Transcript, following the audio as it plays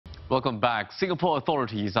Welcome back. Singapore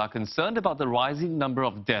authorities are concerned about the rising number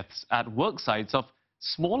of deaths at work sites of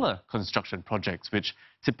smaller construction projects, which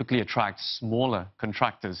typically attract smaller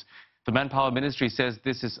contractors. The Manpower Ministry says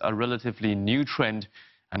this is a relatively new trend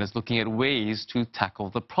and is looking at ways to tackle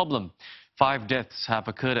the problem. 5 deaths have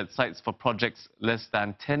occurred at sites for projects less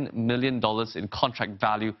than $10 million in contract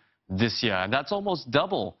value this year, and that's almost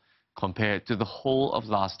double compared to the whole of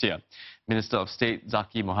last year. Minister of State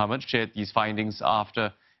Zaki Mohamad shared these findings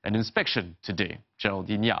after an inspection today.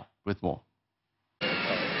 Geraldine Yap with more.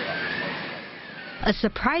 A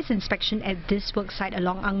surprise inspection at this worksite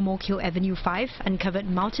along Ang Mo Kio Avenue 5 uncovered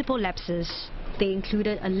multiple lapses. They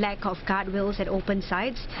included a lack of guardrails at open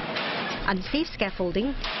sides, unsafe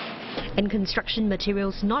scaffolding, and construction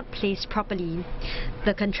materials not placed properly.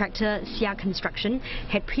 The contractor, Sia Construction,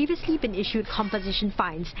 had previously been issued composition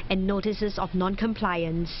fines and notices of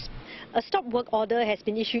non-compliance. A stop work order has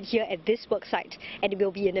been issued here at this worksite, and it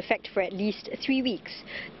will be in effect for at least 3 weeks.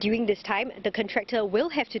 During this time, the contractor will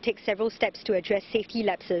have to take several steps to address safety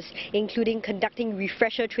lapses, including conducting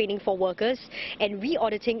refresher training for workers and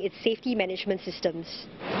re-auditing its safety management systems.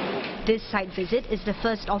 This site visit is the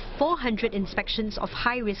first of 400 inspections of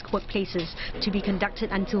high-risk workplaces to be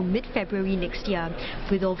conducted until mid-February next year,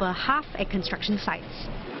 with over half at construction sites.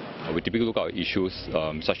 We typically look at issues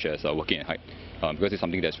such as working at height, because it's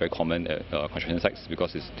something that's very common at construction sites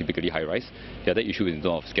because it's typically high-rise. The other issue is in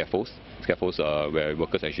terms of scaffolds where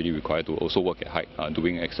workers are actually required to also work at height,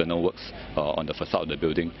 doing external works on the facade of the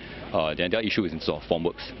building. The other issue is in terms of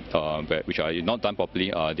formworks, which are not done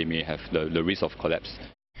properly, they may have the risk of collapse.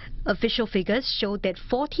 Official figures showed that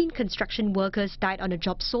 14 construction workers died on the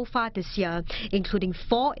job so far this year, including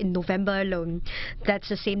 4 in November alone. That's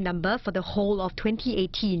the same number for the whole of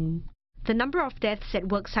 2018. The number of deaths at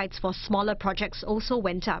work sites for smaller projects also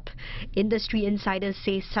went up. Industry insiders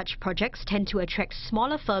say such projects tend to attract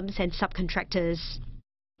smaller firms and subcontractors.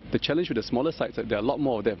 The challenge with the smaller sites is that there are a lot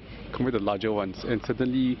more of them compared to the larger ones, and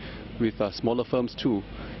certainly with smaller firms too.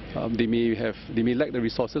 They may lack the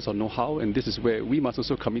resources or know-how, and this is where we must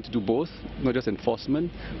also come in to do both, not just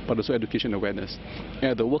enforcement, but also education awareness.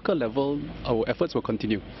 And at the worker level, our efforts will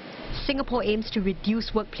continue. Singapore aims to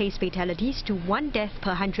reduce workplace fatalities to 1 death per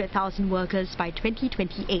 100,000 workers by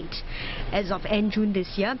 2028. As of end June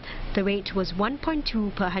this year, the rate was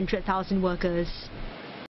 1.2 per 100,000 workers.